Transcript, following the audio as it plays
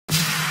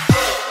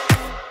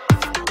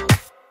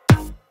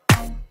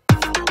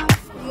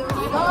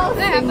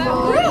have that.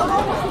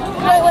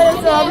 Wait,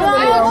 it's on the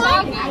video.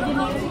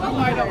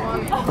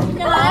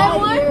 Can I have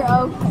one?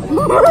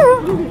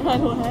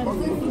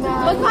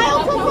 But Kyle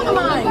took one of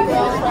mine.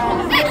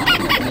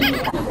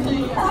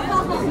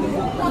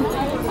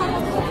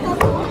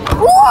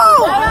 Whoa!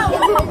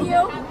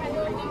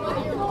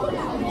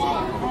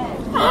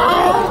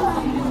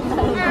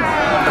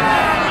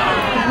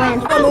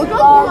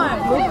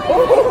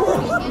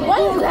 What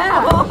is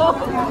that?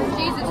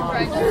 Jesus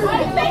Christ.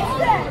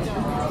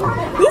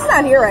 He's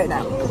not here right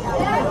now.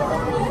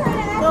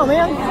 Oh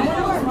man.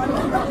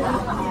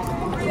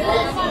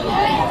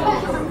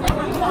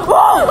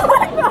 Whoa!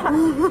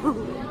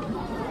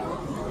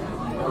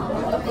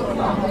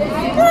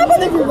 I put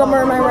the cucumber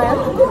in my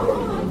ranch.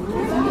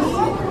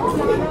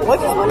 What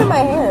just went in my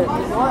hair?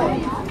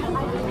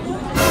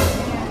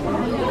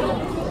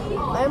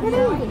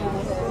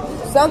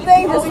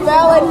 Something just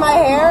fell in my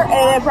hair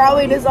and it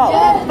probably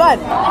dissolved. Fun.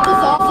 It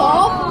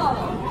dissolved?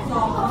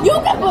 You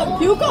can put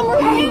cucumber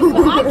in,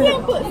 but I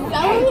can't put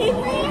celery in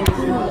there.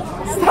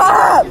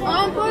 Stop!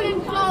 I'm putting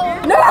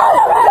celery. No,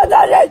 don't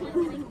touch it!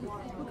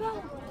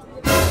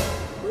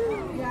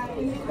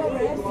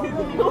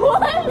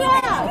 What is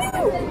that?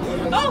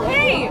 Oh,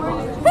 hey!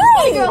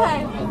 Hey! Go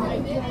ahead.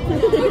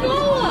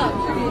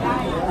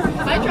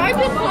 I tried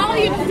to call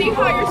you to see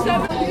how you're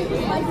 7.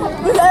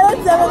 Was that at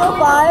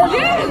 7:05?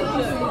 Yes!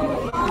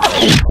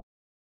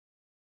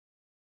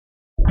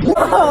 No.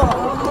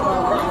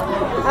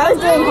 I was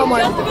doing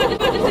homework. Just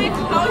about to say,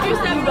 how was your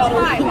 7:05?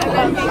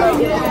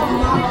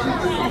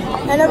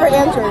 I never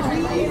answered.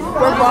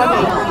 We're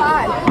vlogging.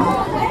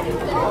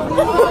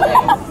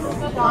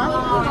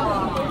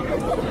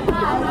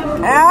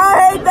 I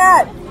hate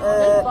that!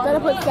 Gotta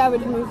put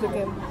savage music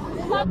in.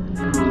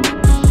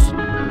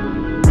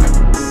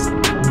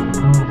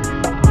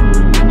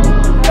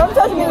 Don't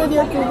touch me with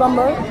your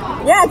cucumber.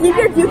 Yeah, keep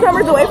your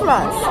cucumbers away from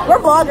us. We're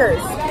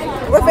vloggers.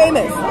 We're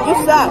famous. You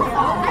suck.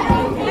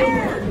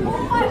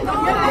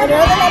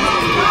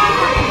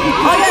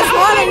 Oh yes,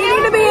 Lana, you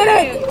need to be in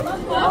it.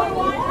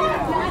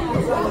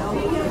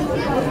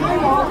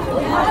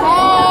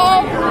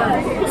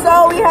 So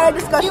we had a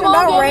discussion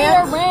about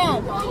rants.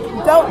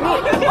 Don't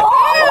need. Oh!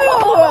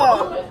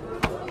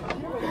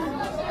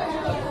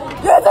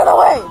 Get out of the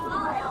way.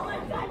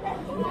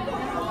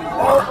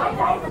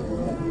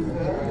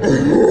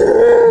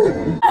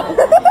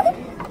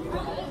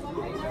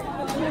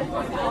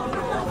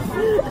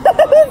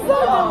 So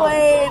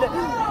delayed.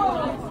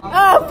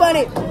 Oh,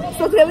 funny.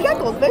 So today we got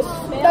goldfish.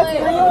 That's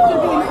great.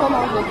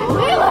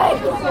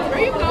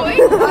 Are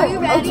you going? Are you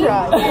ready? I'll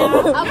try. Okay.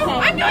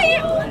 I'm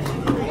going.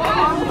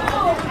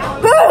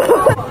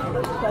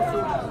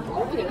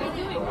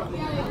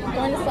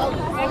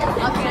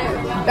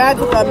 That's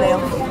a thumbnail.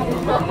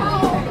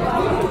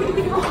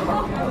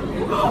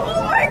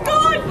 Oh my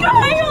God,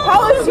 Kyle! How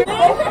was your day?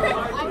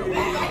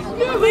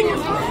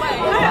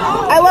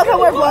 I love how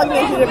we're vlogging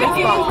into different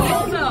spots.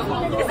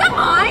 Is that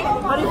mine?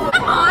 Is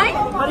that mine?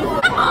 Is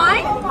that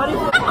mine? Is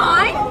that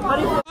mine?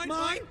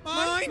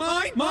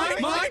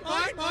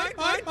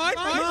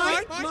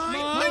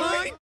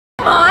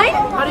 Mine?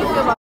 How do you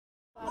feel about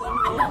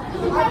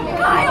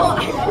Kyle?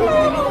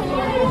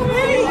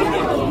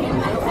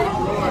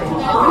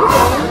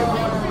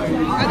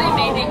 Are they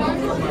bathing?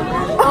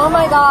 Oh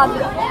my God.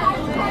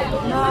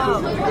 No.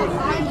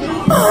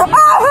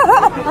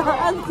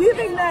 I'm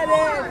keeping that in.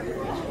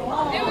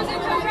 It was in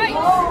her right.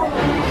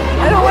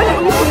 I don't want to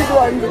eat these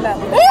ones now.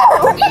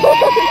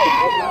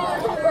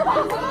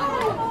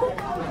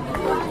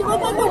 You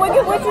look like the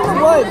Wicked Witch in the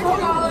woods.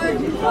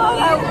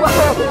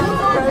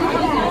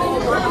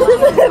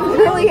 This is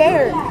curly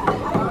hair.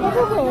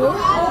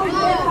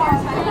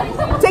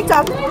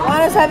 TikTok.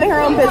 Anna's having her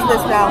own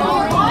business now.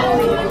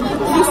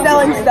 She's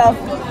selling stuff.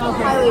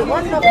 Kylie,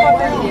 what the fuck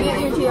are you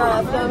getting your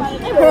TRF done?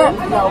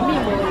 No, me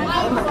really.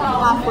 I'm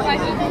halfway.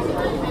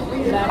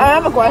 I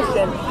have a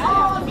question.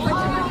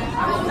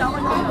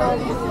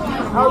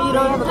 Oh, you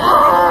don't have a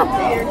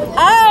question?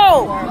 Ow!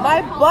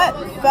 My butt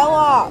fell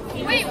off.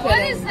 Wait, what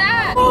is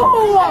that?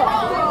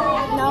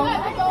 No.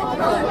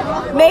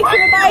 Makes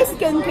sure my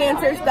skin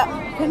cancer stuff.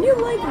 Can you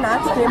like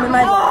not scream in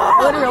my butt?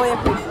 I would really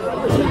appreciate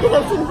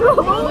it.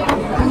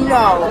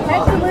 No.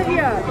 That's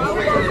Olivia.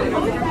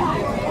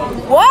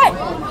 What?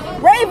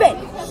 Raven,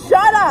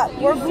 shut up.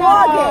 We're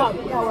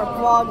vlogging. Yeah, we're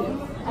vlogging.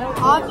 I'll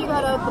have to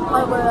cut out the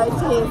part where I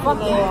say his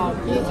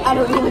name. I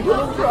don't even get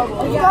in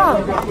trouble. Yeah.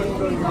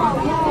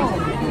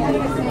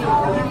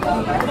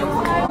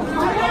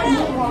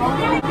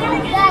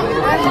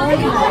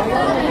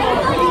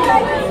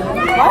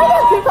 Why are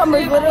there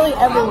cucumbers literally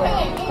everywhere?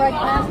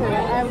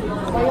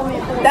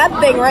 That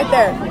thing right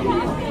there.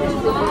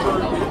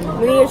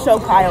 We need to show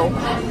Kyle.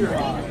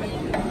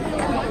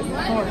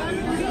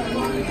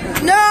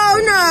 No,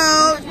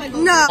 no,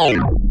 no.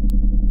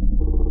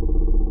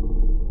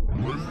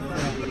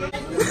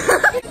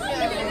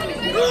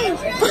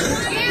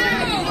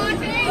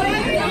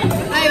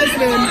 I have a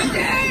spoon.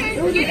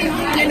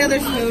 Another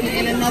spoon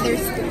and another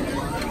spoon.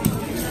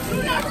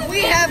 We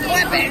have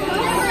weapons.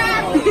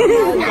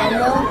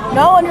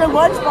 No, on your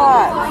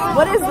lunchbox.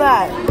 What is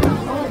that?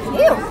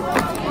 Ew.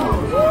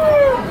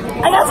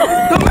 I got to.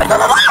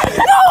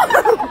 No!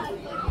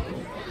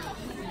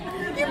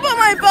 You put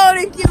my phone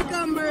in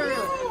cucumber.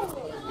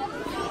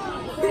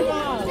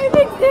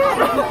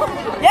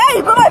 Yeah,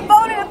 you put my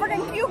phone in a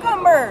freaking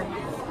cucumber.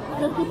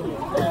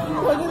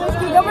 Look at those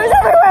cucumbers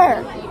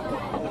everywhere.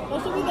 That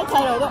should be the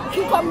title.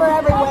 Cucumber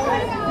everywhere.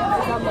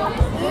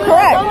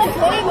 Correct.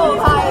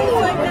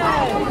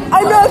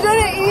 I'm not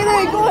gonna eat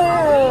it,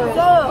 Claire.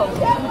 So,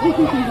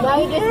 now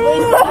you just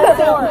wasted my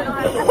fork.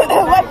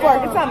 What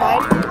fork? It's not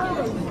mine.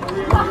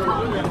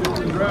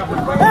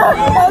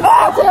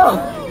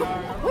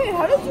 Wait,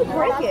 how did you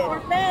break it?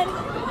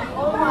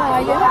 Oh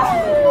my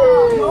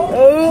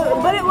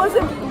gosh. But it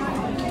wasn't.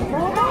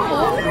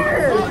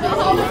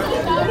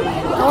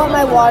 I want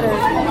my water.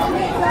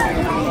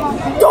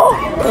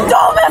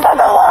 Don't mess up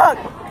the look!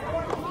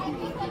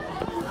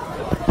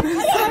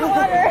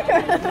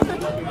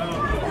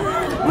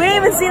 We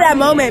didn't even see that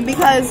moment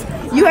because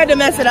you had to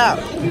mess it up.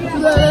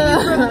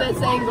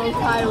 This angle,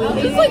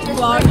 Kylie. He's like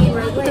vlogging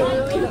right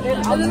there.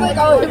 And then like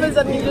all of a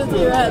sudden you just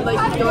hear her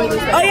like going this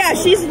way. Oh yeah,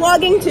 she's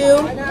vlogging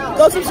too.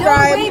 Go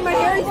subscribe. Wait, my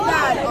hair is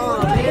bad.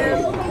 Oh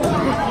man.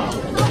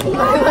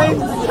 My hair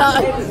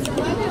sucks.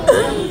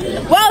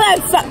 Well, that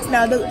sucks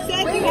now.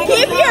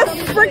 Keep your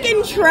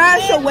freaking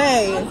trash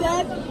away.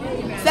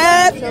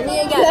 Seth. Show me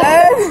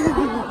again.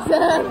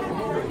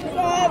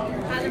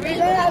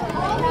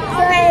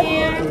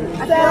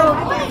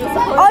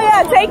 Oh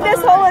yeah, take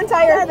this whole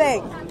entire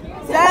thing.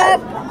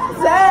 Seth,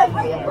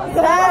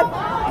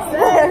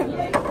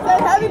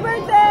 happy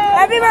birthday!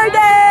 Happy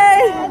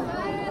birthday!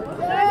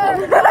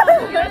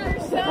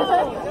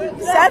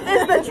 Seth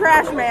is the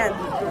trash man.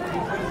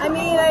 I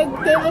mean, I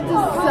gave it to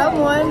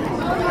someone.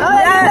 Oh,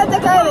 yeah,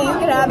 that's okay. You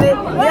can have it.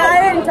 Yeah,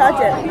 I didn't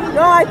touch it.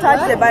 No, I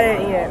touched it, but I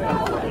didn't eat it.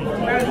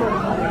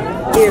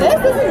 Ew. This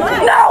isn't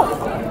mine. No!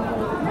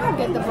 I'll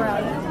get the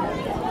brownie.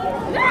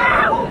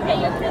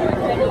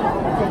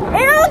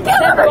 Ew,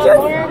 cucumber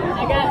juice!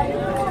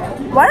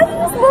 Why don't you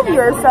just move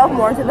yourself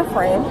more to the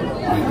frame?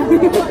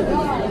 This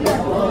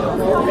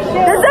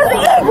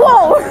isn't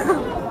equal!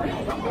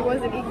 It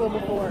wasn't equal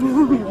before.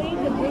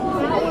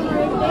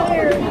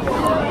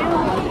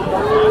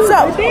 So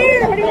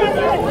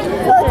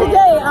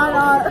today on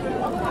our...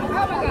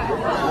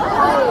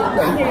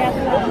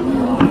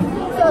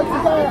 So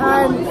today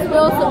on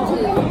Spill Some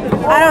Tea.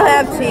 I don't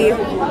have tea. You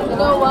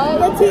know what?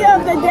 The tea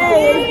of the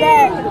day is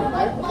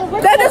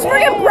that this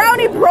freaking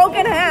brownie broke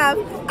in half.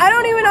 I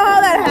don't even know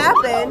how that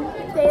happened.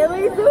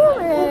 Daily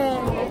zoom in.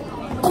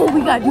 Oh,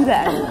 we gotta do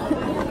that.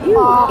 Ew, ew.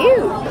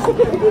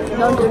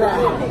 Don't do that.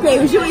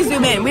 Okay, should we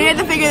zoom in? We had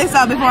to figure this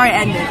out before I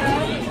end it.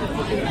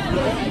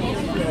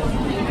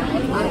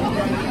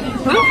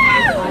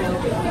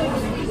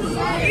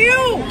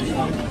 Ew!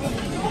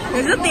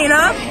 Here's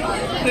Athena.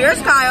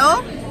 Here's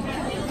Kyle.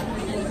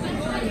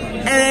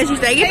 And then she's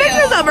taking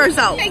pictures of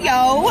herself. Hey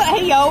yo,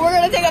 we're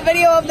gonna take a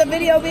video of the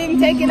video being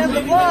taken of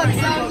the vlog.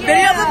 So,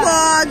 Video of the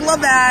vlog,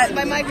 love that.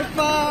 My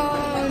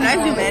microphone. Can I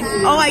zoom in?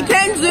 Oh, I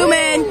can zoom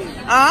in.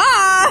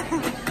 Ah!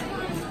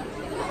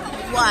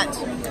 What?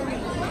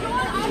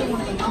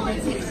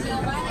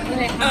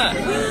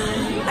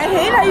 I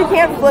hate how you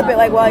can't flip it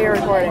like while you're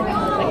recording.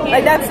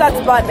 Like that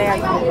sucks butt,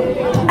 man.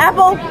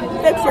 Apple,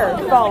 fix your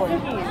phone.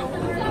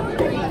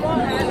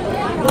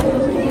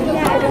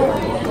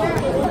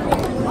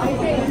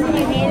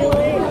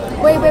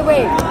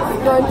 Wait.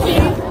 Don't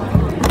you?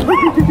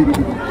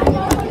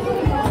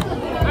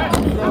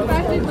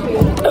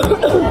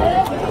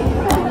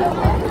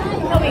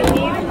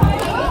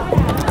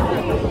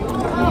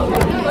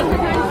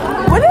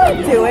 What are we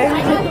doing?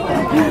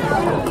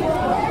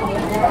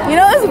 You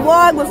know, this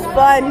vlog was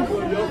fun.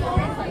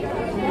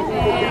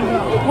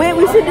 Wait,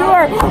 we should do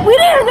our... We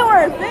need to do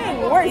our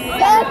thing. We're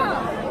set.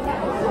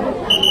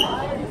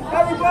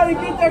 Everybody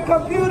get their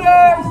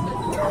computers!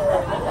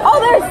 Oh,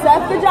 there's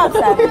Seth. Good job,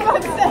 Seth. We're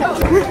going, Seth.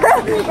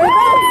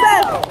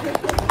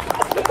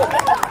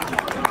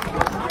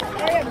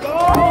 There you go!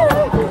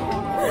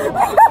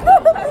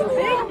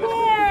 Big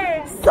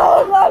boy! So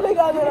glad we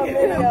got it on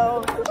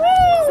video.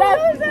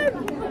 Seth.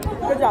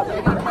 Good job.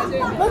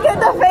 Look at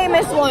the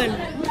famous one.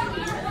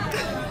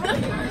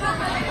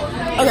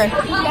 Okay.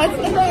 That's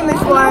the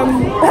famous one.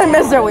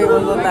 Mr. Weaver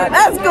was that.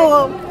 That's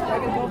cool.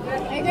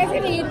 Are you guys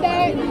gonna eat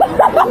that?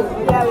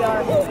 Yeah, we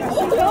are.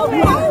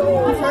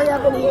 Hurry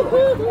up and eat.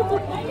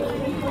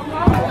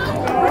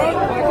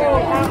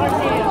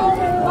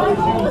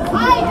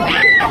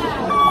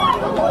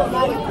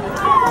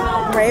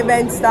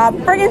 Raven, stop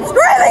friggin'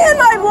 screaming in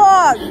my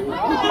vlog!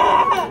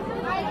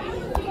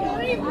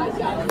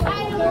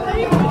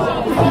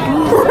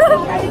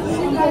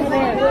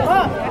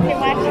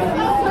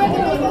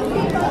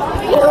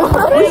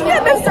 We should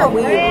get Mr.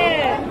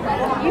 Weird.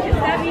 We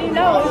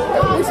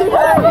should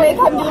make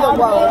him do the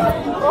whoa.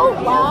 Oh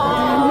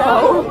wow.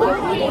 No.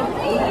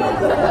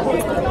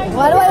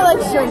 Why do I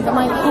like shrink? I'm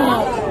like,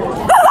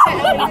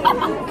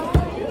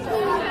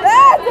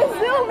 Just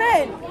zoom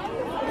in.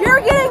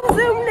 You're getting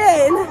zoomed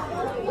in. I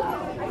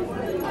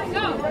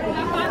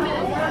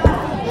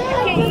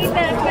can't eat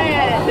that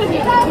fast.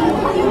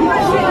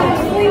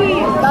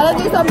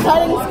 some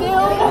cutting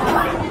skills.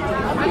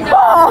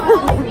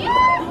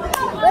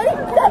 Ready?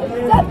 Set,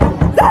 set,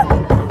 set.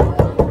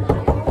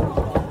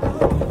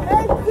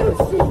 Hey,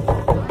 sushi.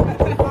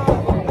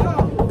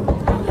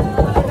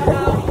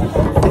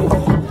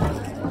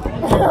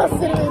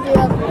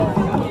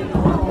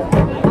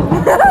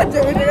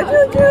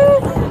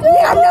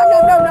 Yum, yum,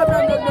 yum, yum, yum,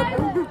 yum, yum, yum.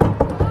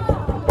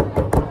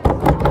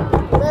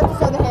 We have to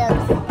show the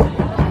hands.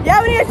 Yeah,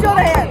 we need to show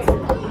the hands.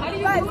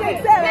 5,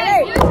 6, 7,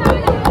 8.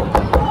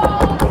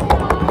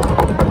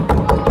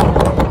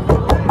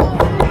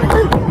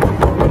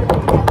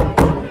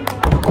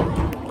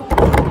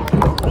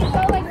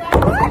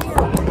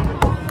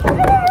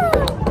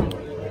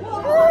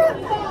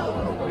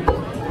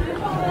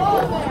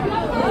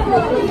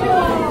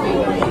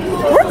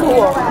 We're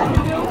cool.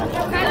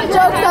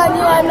 Joke's on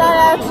you, I'm not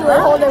actually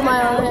holding my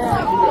own hand.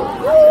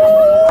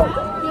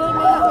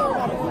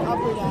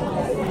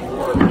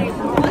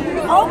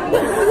 Oh.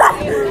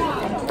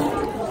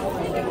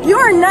 You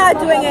are not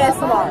doing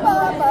ASMR.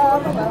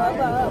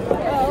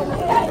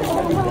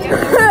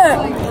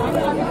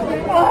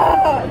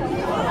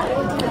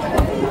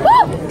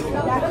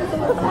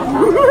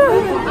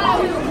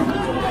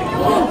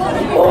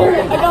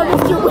 I got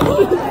this too.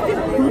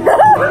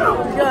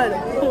 Good.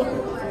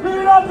 Clean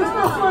it up, this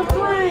for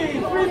 3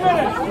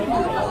 minutes.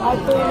 I'm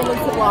 3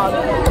 minutes too long.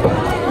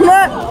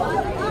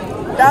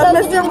 That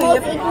was Mr. Something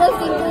Leaf.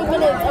 interesting 3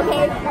 minutes,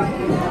 okay?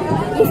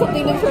 Do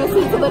something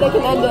interesting so that I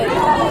can end it.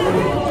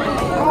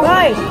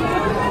 Bye.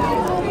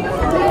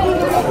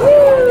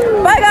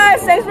 Bye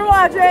guys, thanks for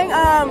watching.